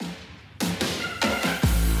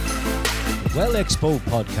Well Expo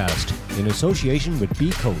podcast in association with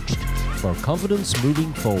Be Coached for confidence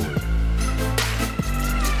moving forward.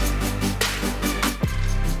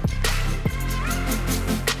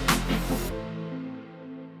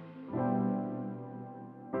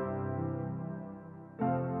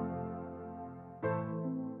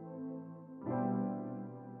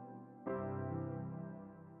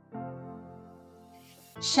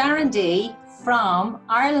 Sharon D from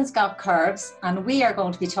Ireland's Got Curves, and we are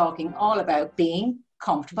going to be talking all about being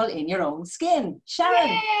comfortable in your own skin. Sharon,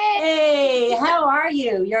 Yay! Hey, how are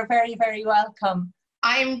you? You're very, very welcome.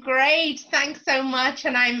 I'm great. Thanks so much.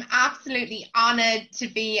 And I'm absolutely honored to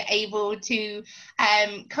be able to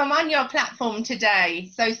come on your platform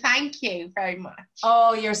today. So thank you very much.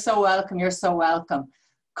 Oh, you're so welcome. You're so welcome.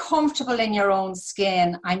 Comfortable in your own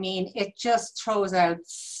skin. I mean, it just throws out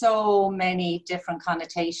so many different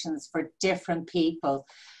connotations for different people.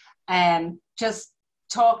 Just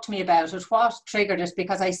talk to me about it. What triggered it?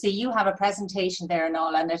 Because I see you have a presentation there and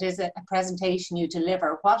all, and it is a presentation you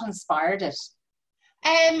deliver. What inspired it?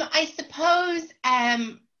 I suppose,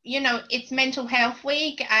 it's Mental Health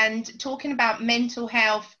Week, and talking about mental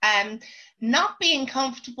health, not being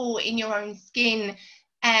comfortable in your own skin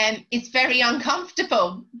it's very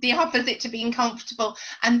uncomfortable, the opposite to being comfortable,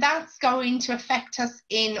 and that's going to affect us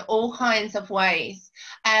in all kinds of ways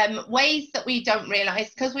that we don't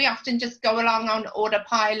realize, because we often just go along on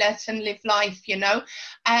autopilot and live life,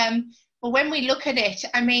 but when we look at it,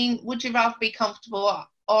 I mean, would you rather be comfortable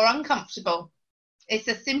or uncomfortable? It's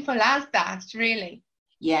as simple as that, really.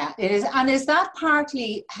 Yeah, it is. And is that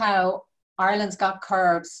partly how Ireland's Got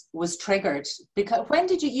Curves was triggered? Because when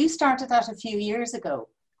did you started that a few years ago?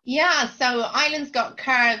 Yeah, so Ireland's Got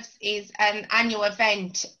Curves is an annual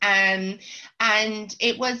event, and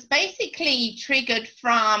it was basically triggered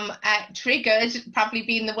probably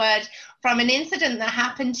being the word, from an incident that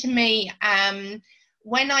happened to me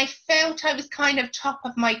when I felt I was kind of top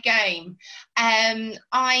of my game.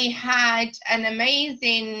 I had an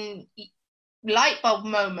amazing light bulb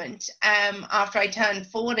moment after I turned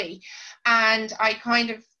 40, and I kind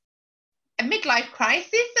of a midlife crisis,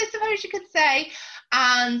 I suppose you could say,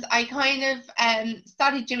 and I kind of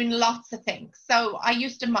started doing lots of things. So I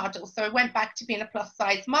used to model, so I went back to being a plus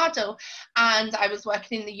size model, and I was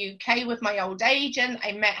working in the UK with my old agent.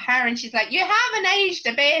 I met her and she's like, you haven't aged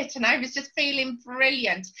a bit, and I was just feeling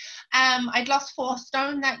brilliant. I'd lost 4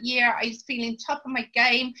 stone that year. I was feeling top of my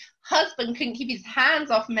game. Husband couldn't keep his hands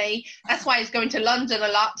off me. That's why I was going to London a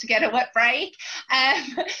lot to get a wet break.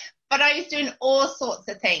 But I was doing all sorts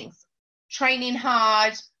of things, training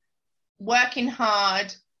hard, working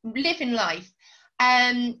hard, living life.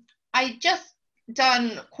 I just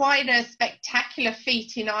done quite a spectacular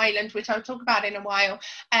feat in Ireland, which I'll talk about in a while.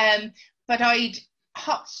 But I'd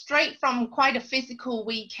hopped straight from quite a physical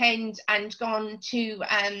weekend and gone to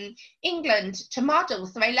England to model.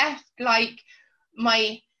 So I left like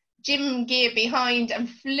my gym gear behind and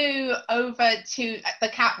flew over to the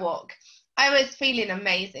catwalk. I was feeling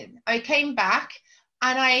amazing. I came back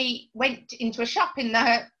and I went into a shop in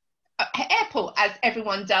the airport, as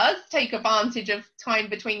everyone does, take advantage of time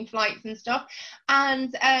between flights and stuff.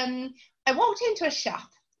 And I walked into a shop,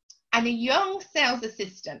 and a young sales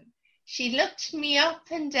assistant, she looked me up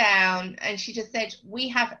and down and she just said, we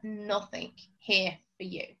have nothing here for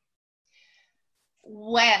you.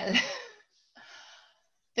 Well,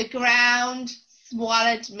 the ground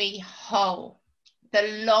swallowed me whole.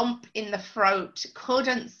 The lump in the throat,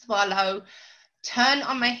 couldn't swallow, turned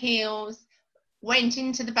on my heels, went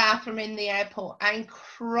into the bathroom in the airport and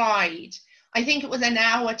cried. I think it was an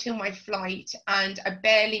hour till my flight, and I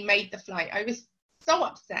barely made the flight. I was so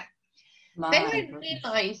upset. Then I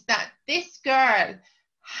realized that this girl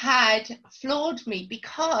had floored me,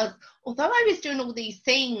 because although I was doing all these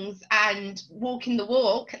things and walking the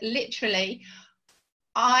walk, literally,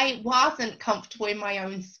 I wasn't comfortable in my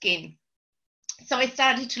own skin. So I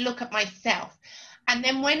started to look at myself. And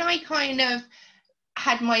then when I kind of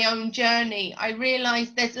had my own journey, I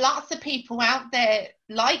realized there's lots of people out there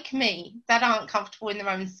like me that aren't comfortable in their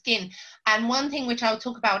own skin. And one thing which I'll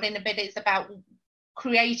talk about in a bit is about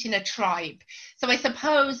creating a tribe. So I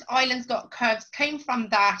suppose Ireland's Got Curves came from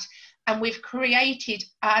that, and we've created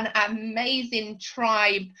an amazing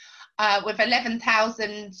tribe with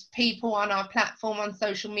 11,000 people on our platform on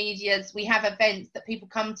social medias. We have events that people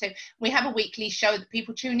come to. We have a weekly show that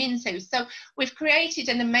people tune into. So we've created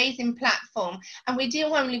an amazing platform, and we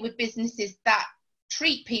deal only with businesses that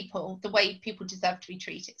treat people the way people deserve to be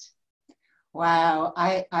treated. Wow.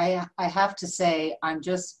 I have to say, I'm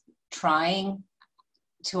just trying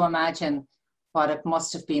to imagine what it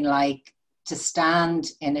must have been like to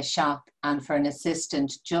stand in a shop and for an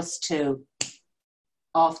assistant just to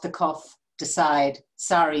off the cuff decide,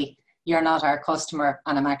 sorry, you're not our customer,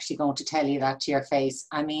 and I'm actually going to tell you that to your face.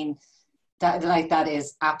 I mean, that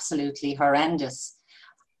is absolutely horrendous.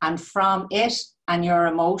 And from it and your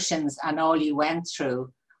emotions and all you went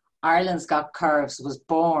through, Ireland's Got Curves was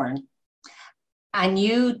born. And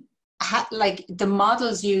you like the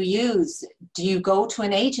models you use, do you go to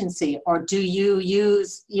an agency, or do you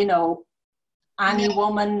use, any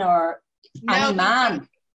woman or any man?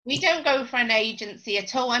 We don't go for an agency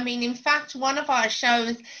at all. I mean, in fact, one of our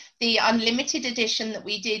shows, the Unlimited edition that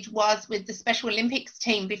we did, was with the Special Olympics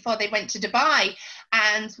team before they went to Dubai.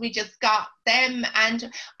 And we just got them.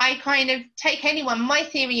 And I kind of take anyone. My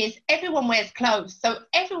theory is everyone wears clothes. So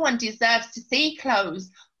everyone deserves to see clothes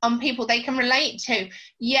on people they can relate to.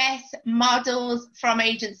 Yes, models from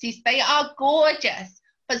agencies, they are gorgeous.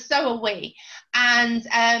 But so are we. And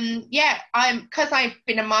because I've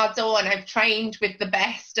been a model and I've trained with the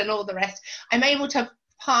best and all the rest, I'm able to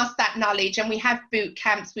pass that knowledge. And we have boot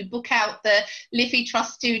camps. We book out the Liffey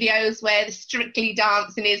Trust Studios where the Strictly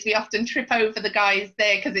Dancing is. We often trip over the guys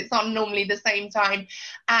there because it's on normally the same time.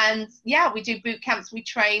 And we do boot camps, we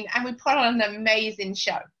train, and we put on an amazing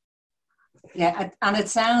show. Yeah, and it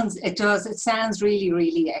sounds really,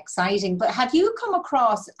 really exciting. But have you come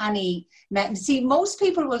across any, see, most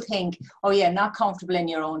people will think, oh yeah, not comfortable in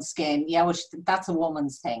your own skin. Yeah, which that's a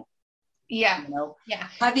woman's thing. Yeah. Yeah.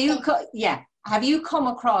 Have you come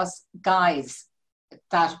across guys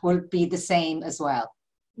that will be the same as well?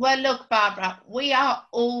 Well, look, Barbara, we are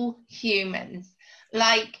all humans.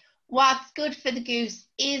 Like, what's good for the goose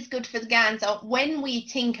is good for the gander. When we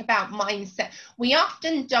think about mindset, we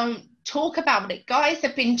often don't talk about it. Guys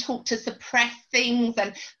have been taught to suppress things,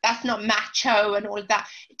 and that's not macho and all of that.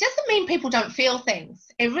 It doesn't mean people don't feel things.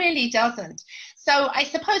 It really doesn't. So I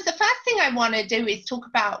suppose the first thing I want to do is talk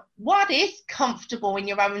about what is comfortable in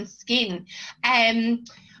your own skin.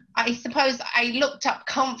 I suppose I looked up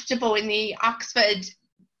comfortable in the Oxford,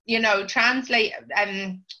 translate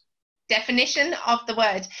definition of the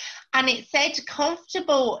word, and it said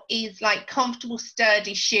comfortable is like comfortable,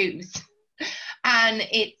 sturdy shoes. And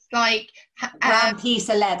it's like one piece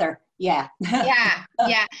of leather. Yeah.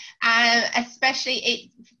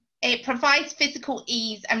 Especially it provides physical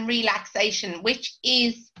ease and relaxation, which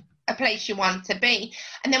is a place you want to be.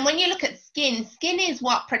 And then when you look at skin is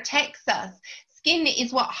what protects us. Skin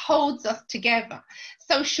is what holds us together.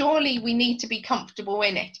 So surely we need to be comfortable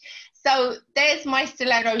in it. So there's my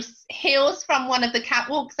stiletto heels from one of the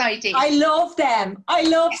catwalks I did. I love them. I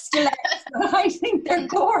love stilettos. I think they're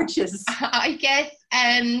gorgeous. I guess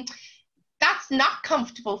that's not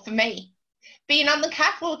comfortable for me. Being on the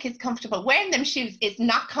catwalk is comfortable. Wearing them shoes is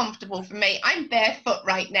not comfortable for me. I'm barefoot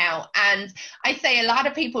right now. And I say a lot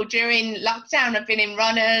of people during lockdown have been in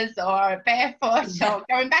runners or barefoot or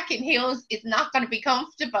going back in heels is not going to be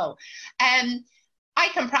comfortable. I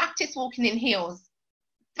can practice walking in heels,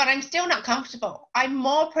 but I'm still not comfortable. I'm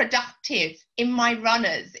more productive in my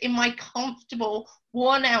runners, in my comfortable,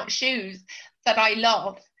 worn-out shoes that I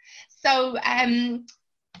love. So,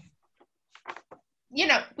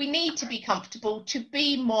 we need to be comfortable to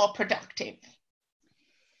be more productive.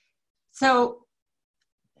 So,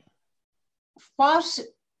 what,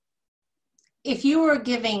 if you were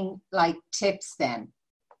giving like tips then,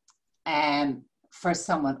 for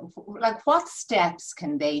someone, like what steps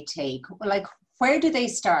can they take? Like, where do they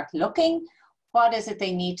start looking? What is it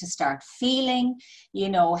they need to start feeling?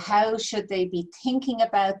 How should they be thinking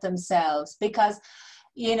about themselves? Because,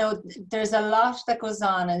 there's a lot that goes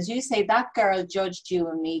on. As you say, that girl judged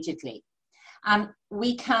you immediately. And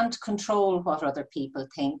we can't control what other people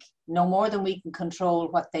think, no more than we can control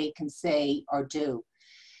what they can say or do.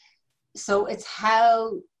 So it's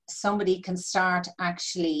how somebody can start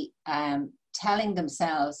actually telling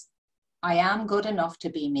themselves, I am good enough to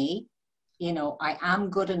be me. I am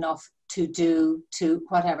good enough to do, to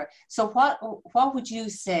whatever. So what would you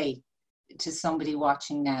say to somebody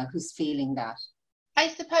watching now who's feeling that? I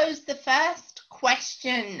suppose the first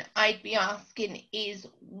question I'd be asking is,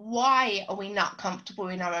 why are we not comfortable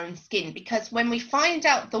in our own skin? Because when we find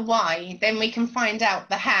out the why, then we can find out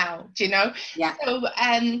the how, Yeah. So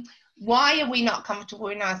why are we not comfortable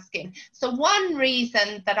in our skin? So one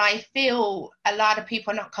reason that I feel a lot of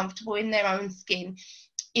people are not comfortable in their own skin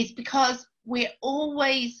is because we're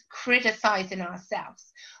always criticizing ourselves.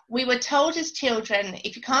 We were told as children,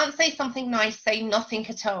 if you can't say something nice, say nothing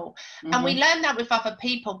at all. Mm-hmm. And we learn that with other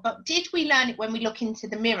people. But did we learn it when we look into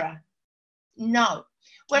the mirror? No.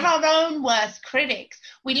 We're our own worst critics.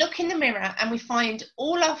 We look in the mirror and we find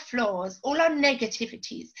all our flaws, all our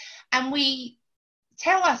negativities, and we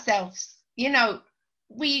tell ourselves,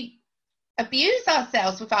 we abuse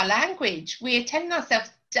ourselves with our language. We are telling ourselves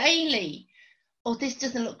daily, oh, this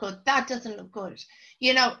doesn't look good, that doesn't look good.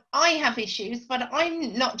 You know, I have issues, but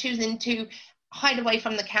I'm not choosing to hide away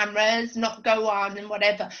from the cameras, not go on and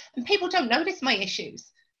whatever. And people don't notice my issues.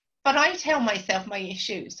 But I tell myself my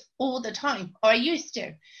issues all the time, or I used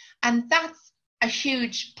to. And that's a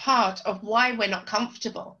huge part of why we're not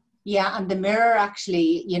comfortable. Yeah, and the mirror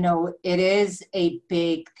actually, you know, it is a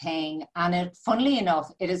big thing. And it, funnily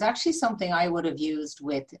enough, it is actually something I would have used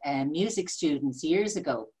with music students years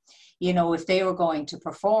ago, you know, if they were going to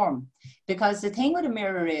perform. Because the thing with a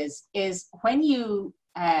mirror is when you,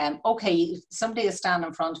 okay, somebody will stand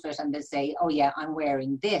in front of it and they say, oh yeah, I'm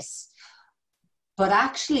wearing this. But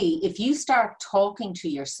actually, if you start talking to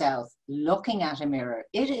yourself, looking at a mirror,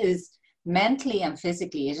 it is mentally and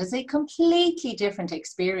physically, it is a completely different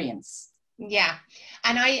experience. Yeah.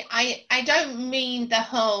 And I don't mean the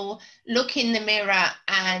whole look in the mirror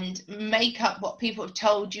and make up what people have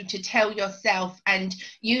told you to tell yourself and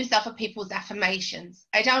use other people's affirmations.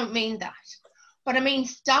 I don't mean that. But I mean,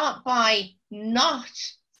 start by not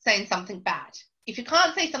saying something bad. If you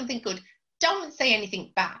can't say something good, don't say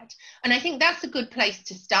anything bad. And I think that's a good place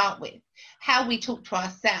to start with, how we talk to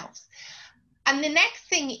ourselves. And the next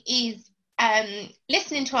thing is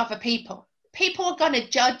listening to other people. People are going to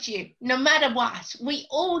judge you no matter what. We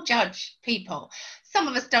all judge people. Some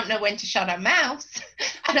of us don't know when to shut our mouths,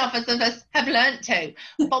 and others of us have learnt to.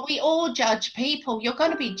 But we all judge people. You're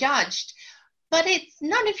going to be judged. But it's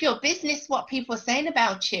none of your business what people are saying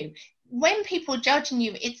about you. When people are judging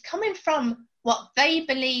you, it's coming from what they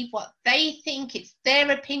believe, what they think, it's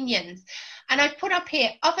their opinions. And I put up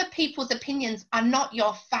here, other people's opinions are not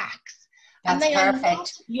your facts. That's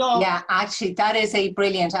perfect. Yeah, actually, that is a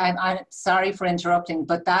brilliant, I'm sorry for interrupting,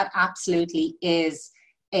 but that absolutely is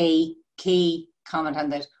a key comment on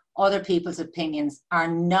that. Other people's opinions are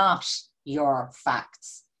not your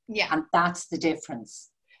facts. Yeah. And that's the difference.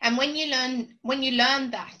 And when you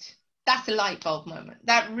learn that, that's a light bulb moment.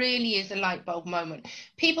 That really is a light bulb moment.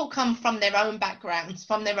 People come from their own backgrounds,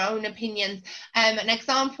 from their own opinions. An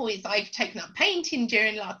example is I've taken up painting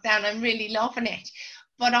during lockdown. I'm really loving it.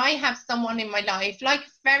 But I have someone in my life, like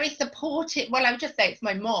very supportive. Well, I would just say it's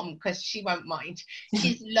my mom because she won't mind.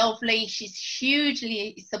 She's lovely. She's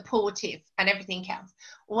hugely supportive and everything else.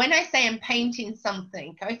 When I say I'm painting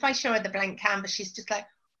something, if I show her the blank canvas, she's just like,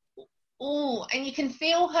 oh, and you can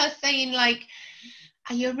feel her saying like,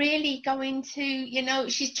 are you really going to, you know,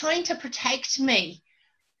 she's trying to protect me.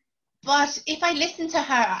 But if I listen to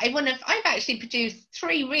her, I've actually produced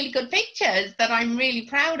 3 really good pictures that I'm really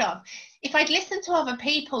proud of. If I'd listened to other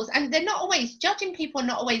people's, and they're not always judging people,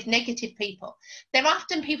 not always negative people. They're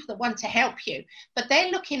often people that want to help you, but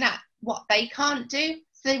they're looking at what they can't do.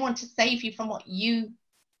 So they want to save you from what you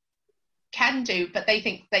can do, but they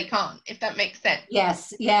think they can't, if that makes sense.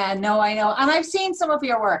 Yes. Yeah, no, I know. And I've seen some of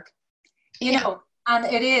your work, you know, and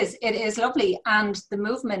it is lovely. And the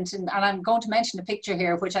movement, and I'm going to mention a picture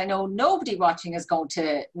here, which I know nobody watching is going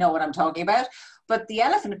to know what I'm talking about, but the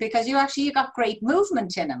elephant, because you got great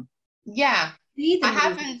movement in him. Yeah,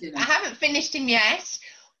 I haven't finished him yet,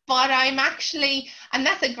 but I'm actually, and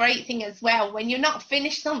that's a great thing as well. When you're not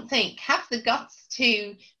finished something, have the guts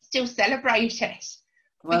to still celebrate it.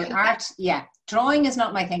 Well, art, yeah. Drawing is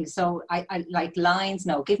not my thing. So I like lines,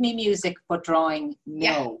 no. Give me music, but drawing, no.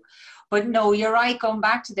 Yeah. But no, you're right, going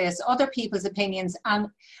back to this, other people's opinions. And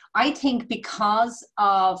I think because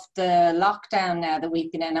of the lockdown now that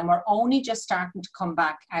we've been in, and we're only just starting to come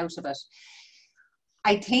back out of it,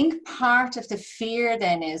 I think part of the fear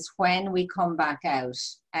then is when we come back out.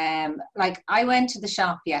 Like I went to the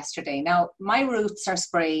shop yesterday. Now, my roots are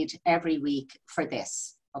sprayed every week for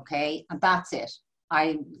this, okay? And that's it.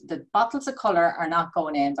 The bottles of colour are not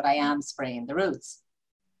going in, but I am spraying the roots.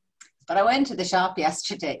 But I went to the shop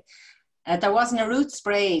yesterday. There wasn't a root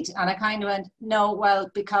sprayed. And I kind of went, no, well,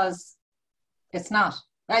 because it's not.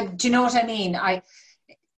 Do you know what I mean?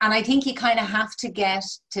 And I think you kind of have to get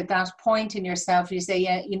to that point in yourself where you say,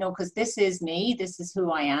 yeah, you know, because this is me, this is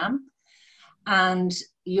who I am. And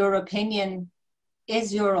your opinion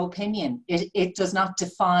is your opinion. It does not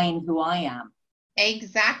define who I am.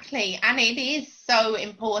 Exactly. And it is so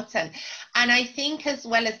important. And I think as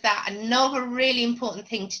well as that, another really important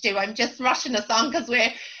thing to do, I'm just rushing us on because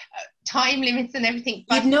we're time limits and everything.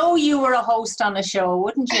 But you'd know you were a host on a show,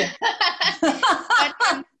 wouldn't you?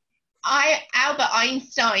 Albert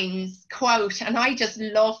Einstein's quote, and I just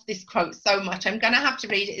love this quote so much, I'm going to have to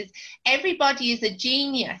read it, is everybody is a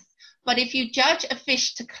genius, but if you judge a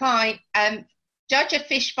fish by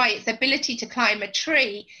its ability to climb a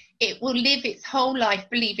tree, it will live its whole life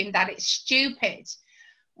believing that it's stupid.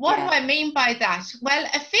 What do I mean by that? Well,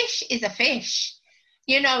 a fish is a fish,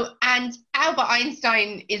 you know, and Albert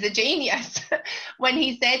Einstein is a genius when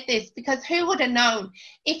he said this, because who would have known?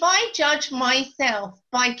 If I judge myself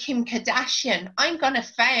by Kim Kardashian, I'm going to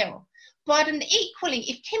fail. But equally,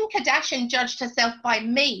 if Kim Kardashian judged herself by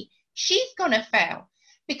me, she's going to fail,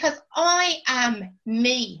 because I am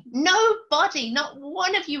me. Nobody, not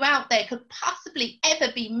one of you out there could possibly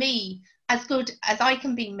ever be me as good as I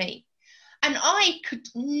can be me. And I could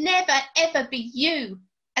never, ever be you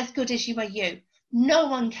as good as you are you. No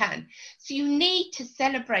one can. So you need to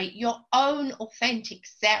celebrate your own authentic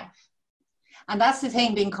self. And that's the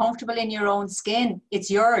thing, being comfortable in your own skin. It's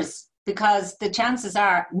yours, because the chances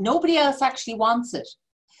are nobody else actually wants it.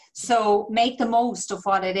 So make the most of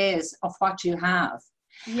what it is, of what you have.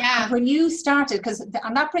 Yeah. And when you started,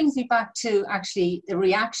 and that brings me back to actually the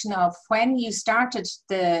reaction of when you started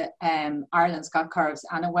the Ireland's Got Curves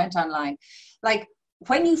and it went online. Like,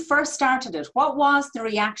 when you first started it, what was the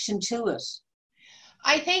reaction to it?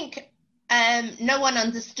 I think no one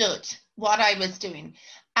understood what I was doing.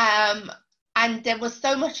 And there was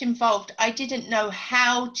so much involved. I didn't know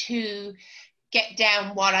how to get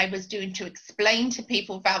down what I was doing to explain to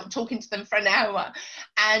people without talking to them for an hour.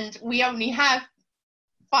 And we only have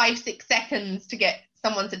 5-6 seconds to get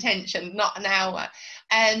someone's attention, not an hour.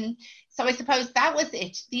 So I suppose that was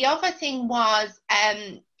it. The other thing was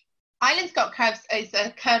Ireland's Got Curves is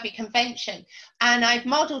a curvy convention, and I've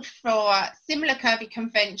modelled for similar curvy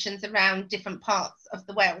conventions around different parts of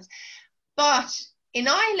the world. But in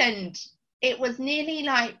Ireland, it was nearly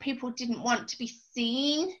like people didn't want to be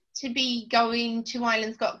seen to be going to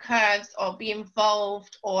Ireland's Got Curves or be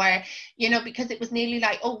involved, or, you know, because it was nearly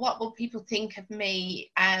like, oh, what will people think of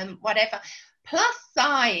me, whatever. Plus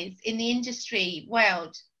size in the industry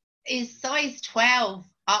world is size 12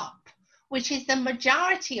 up, which is the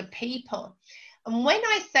majority of people. And when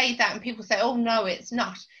I say that and people say, oh, no, it's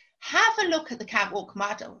not, have a look at the catwalk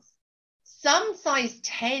models. Some size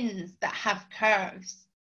 10s that have curves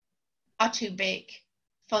are too big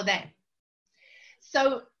for them.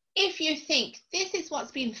 So if you think this is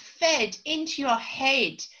what's been fed into your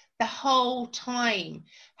head the whole time,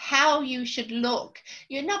 how you should look,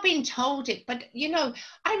 you're not being told it, but you know,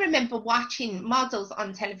 I remember watching models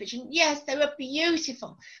on television. Yes, they were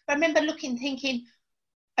beautiful, but I remember looking, thinking,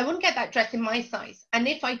 I wouldn't get that dress in my size. And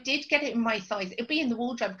if I did get it in my size, it'd be in the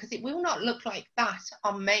wardrobe, because it will not look like that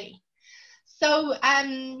on me. So,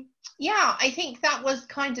 yeah, I think that was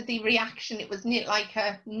kind of the reaction. It was like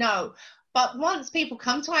a no. But once people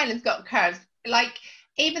come to Ireland's Got Curves, like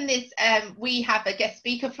even this, we have a guest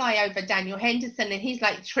speaker fly over, Daniel Henderson, and he's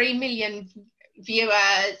like 3 million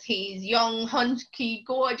viewers. He's young, hunky,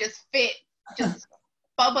 gorgeous, fit, just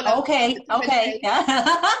bubble up. Okay.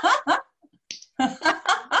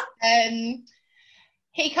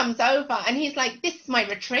 He comes over and he's like, this is my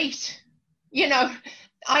retreat. You know,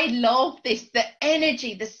 I love this, the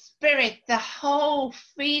energy, the spirit, the whole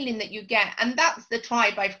feeling that you get. And that's the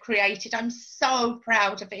tribe I've created. I'm so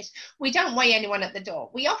proud of it. We don't weigh anyone at the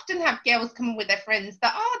door. We often have girls come with their friends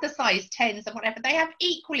that are the size 10s and whatever. They have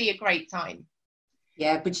equally a great time.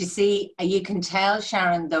 Yeah, but you see, you can tell,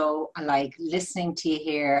 Sharon, though, like listening to you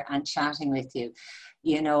here and chatting with you,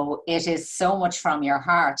 you know, it is so much from your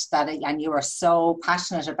heart and you are so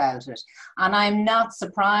passionate about it. And I'm not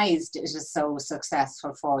surprised it is so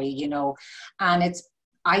successful for you, you know, and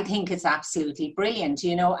I think it's absolutely brilliant,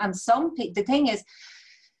 you know. And the thing is,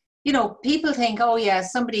 you know, people think, oh yeah,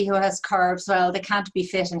 somebody who has curves, well, they can't be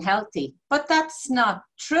fit and healthy. But that's not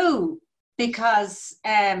true, because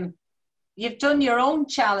you've done your own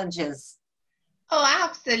challenges. Oh,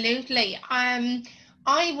 absolutely.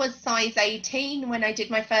 I was size 18 when I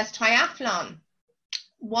did my first triathlon.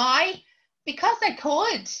 Why? Because I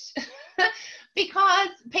could. Because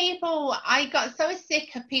I got so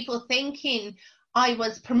sick of people thinking I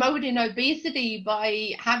was promoting obesity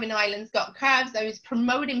by having Ireland's Got Curves. I was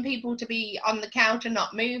promoting people to be on the couch and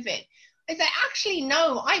not moving. I said, actually,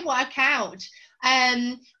 no, I work out.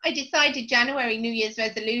 I decided January New Year's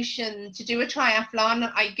resolution to do a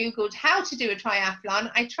triathlon. I Googled how to do a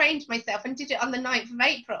triathlon. I trained myself and did it on the 9th of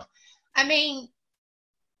April. I mean,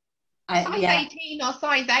 size 18 or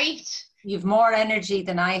size 8. You've more energy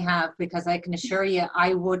than I have, because I can assure you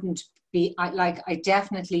I wouldn't be, I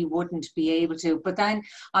definitely wouldn't be able to. But then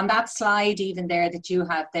on that slide even there that you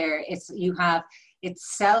have there, it's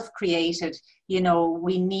self-created. You know,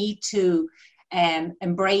 we need to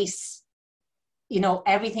embrace, you know,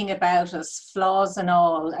 everything about us, flaws and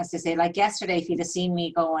all, as they say. Like yesterday, if you'd have seen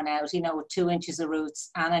me going out, you know, 2 inches of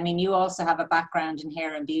roots. And I mean, you also have a background in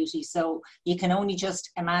hair and beauty, so you can only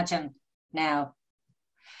just imagine now.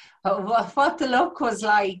 what the look was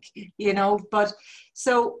like, you know. But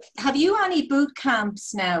so have you any boot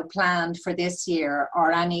camps now planned for this year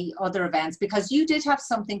or any other events? Because you did have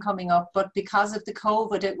something coming up, but because of the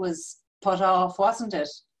COVID, it was put off, wasn't it?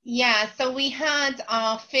 Yeah, so we had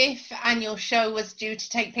our 5th annual show was due to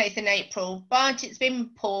take place in April, but it's been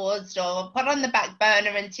paused or put on the back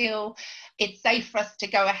burner until it's safe for us to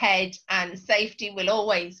go ahead, and safety will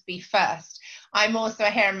always be first. I'm also a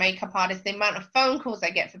hair and makeup artist. The amount of phone calls I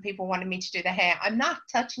get for people wanting me to do their hair, I'm not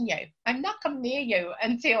touching you. I'm not coming near you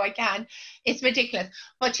until I can. It's ridiculous.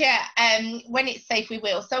 But yeah, when it's safe, we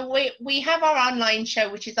will. So we have our online show,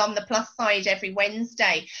 which is on the Plus Side every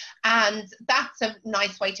Wednesday. And that's a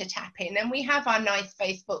nice way to tap in. And we have our nice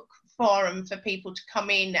Facebook forum for people to come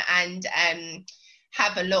in and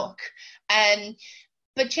have a look.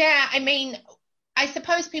 But yeah, I mean, I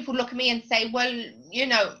suppose people look at me and say, well, you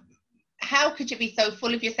know, how could you be so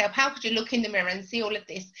full of yourself? How could you look in the mirror and see all of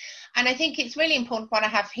this? And I think it's really important what I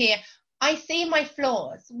have here. I see my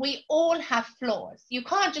flaws. We all have flaws. You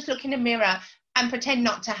can't just look in the mirror and pretend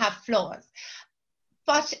not to have flaws.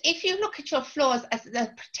 But if you look at your flaws as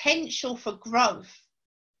the potential for growth,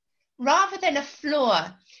 rather than a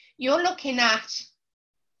flaw, you're looking at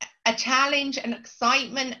a challenge, an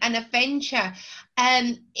excitement, an adventure.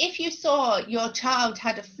 And if you saw your child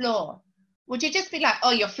had a flaw, would you just be like,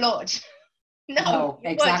 oh, you're flawed? No,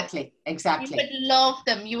 exactly. You would love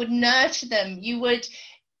them. You would nurture them. You would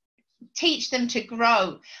teach them to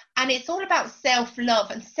grow. And it's all about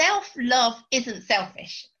self-love. And self-love isn't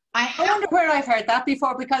selfish. I wonder where I've heard that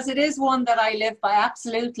before, because it is one that I live by.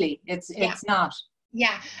 Absolutely. It's not.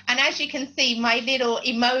 Yeah. And as you can see, my little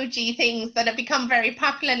emoji things that have become very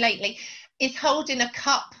popular lately is holding a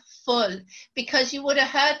cup full, because you would have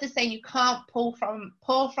heard the saying, you can't pour from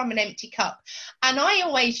an empty cup. And I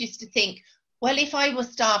always used to think, well, if I was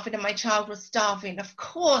starving and my child was starving, of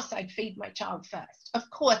course I'd feed my child first. Of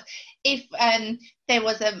course, if there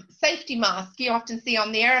was a safety mask, you often see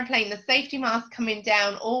on the airplane, the safety mask coming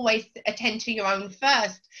down, always attend to your own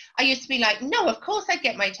first. I used to be like, no, of course I'd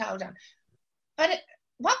get my child down. But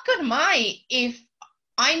what good am I if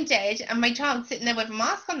I'm dead and my child's sitting there with a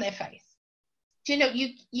mask on their face? Do you know,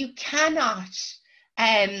 you cannot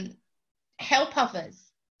help others.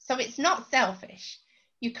 So it's not selfish.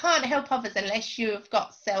 You can't help others unless you've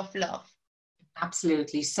got self-love.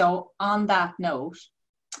 Absolutely. So on that note,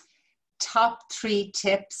 top 3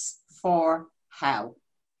 tips for how?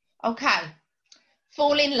 Okay.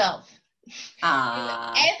 Fall in love.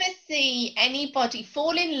 Ah. If you ever see anybody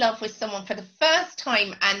fall in love with someone for the first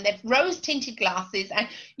time and they've rose-tinted glasses and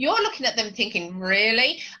you're looking at them thinking,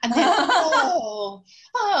 really? And then,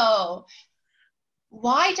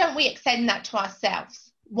 why don't we extend that to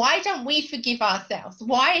ourselves? Why don't we forgive ourselves?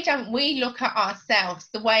 Why don't we look at ourselves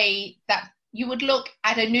the way that you would look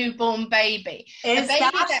at a newborn baby? Is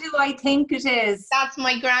that who I think it is? That's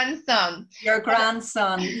my grandson. Your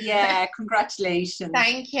grandson. Yeah, congratulations.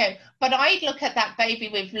 Thank you. But I'd look at that baby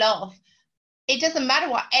with love. It doesn't matter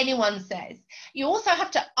what anyone says. You also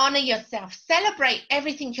have to honor yourself. Celebrate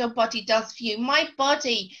everything your body does for you. My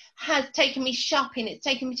body has taken me shopping. It's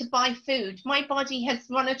taken me to buy food. My body has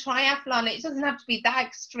run a triathlon. It doesn't have to be that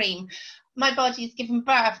extreme. My body has given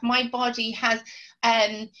birth. My body has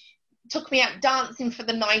took me out dancing for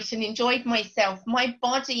the night and enjoyed myself. My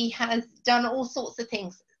body has done all sorts of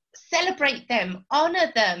things. Celebrate them,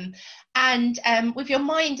 honor them, and with your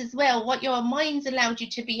mind as well, what your mind's allowed you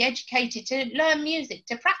to be educated, to learn music,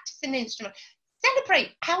 to practice an instrument.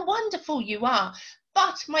 Celebrate how wonderful you are.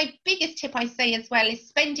 But my biggest tip I say as well is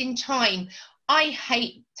spending time. I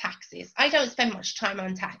hate taxis. I don't spend much time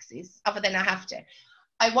on taxis other than I have to.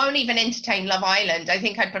 I won't even entertain Love Island. I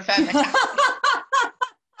think I'd prefer my taxi.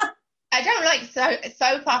 I don't like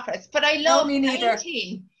soap operas, but I love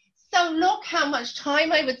painting. So look how much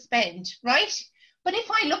time I would spend, right? But if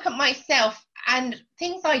I look at myself and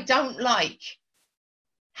things I don't like,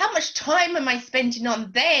 how much time am I spending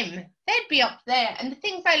on them? They'd be up there, and the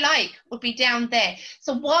things I like would be down there.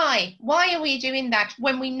 So why are we doing that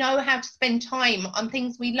when we know how to spend time on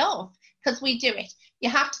things we love? Because we do it. You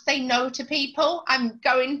have to say no to people. I'm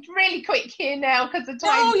going really quick here now because of time.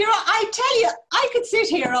 No, I tell you, I could sit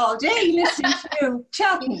here all day listening to you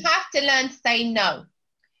chatting. You have to learn to say no.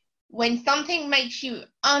 When something makes you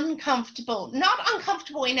uncomfortable, not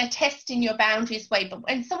uncomfortable in a testing your boundaries way, but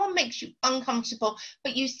when someone makes you uncomfortable,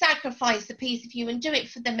 but you sacrifice a piece of you and do it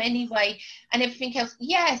for them anyway, and everything else,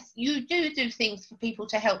 yes, you do things for people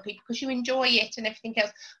to help people because you enjoy it and everything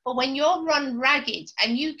else. But when you're run ragged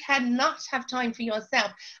and you cannot have time for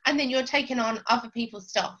yourself, and then you're taking on other people's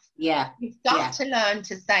stuff, you've got to learn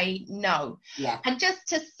to say no. Yeah. And just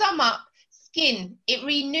to sum up, skin, it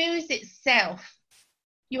renews itself.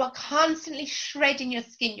 You are constantly shredding your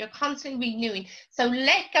skin. You're constantly renewing. So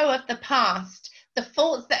let go of the past, the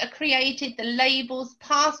thoughts that are created, the labels,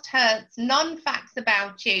 past hurts, non-facts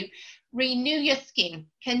about you. Renew your skin.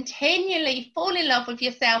 Continually fall in love with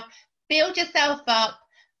yourself. Build yourself up.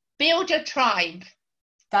 Build your tribe.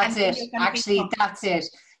 That's it. Actually, that's it.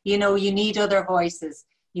 You know, you need other voices.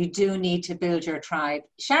 You do need to build your tribe.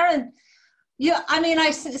 Sharon,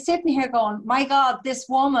 I'm sitting here going, my God, this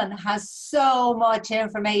woman has so much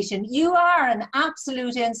information. You are an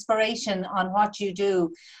absolute inspiration on what you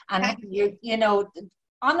do. And you know,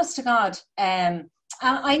 honest to God,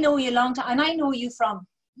 I know you a long time, and I know you from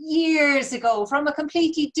years ago, from a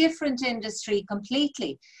completely different industry,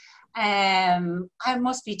 completely. I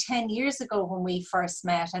must be 10 years ago when we first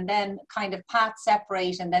met, and then kind of paths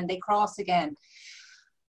separate and then they cross again.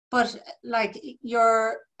 But like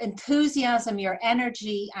your enthusiasm, your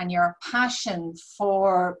energy and your passion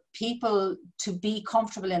for people to be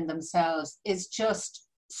comfortable in themselves is just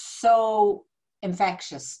so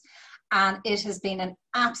infectious. And it has been an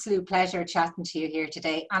absolute pleasure chatting to you here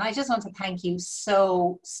today. And I just want to thank you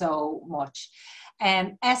so, so much.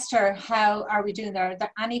 Esther, how are we doing there? Are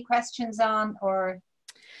there any questions on or?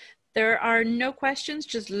 There are no questions,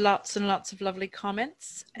 just lots and lots of lovely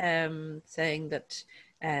comments saying that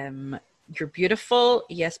you're beautiful.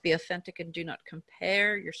 Yes, be authentic and do not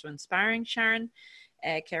compare. You're so inspiring, Sharon.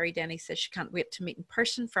 Kerry Denny says she can't wait to meet in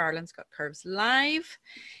person for Ireland's Got Curves Live.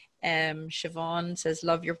 Siobhan says,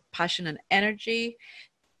 love your passion and energy.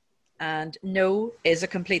 And no is a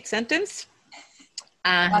complete sentence.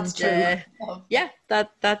 And that's true. Yeah,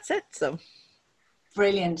 that's it. So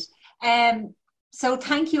brilliant. So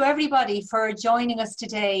thank you everybody for joining us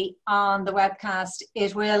today on the webcast.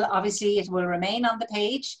 It will remain on the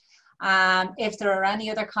page. If there are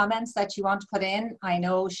any other comments that you want to put in, I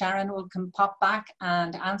know Sharon can pop back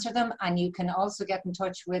and answer them. And you can also get in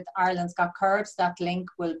touch with Ireland's Got Curves. That link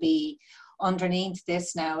will be underneath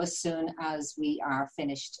this now as soon as we are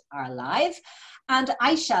finished our live. And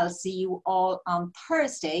I shall see you all on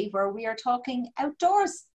Thursday where we are talking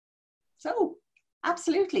outdoors. So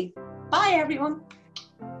absolutely. Bye, everyone.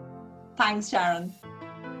 Thanks, Sharon.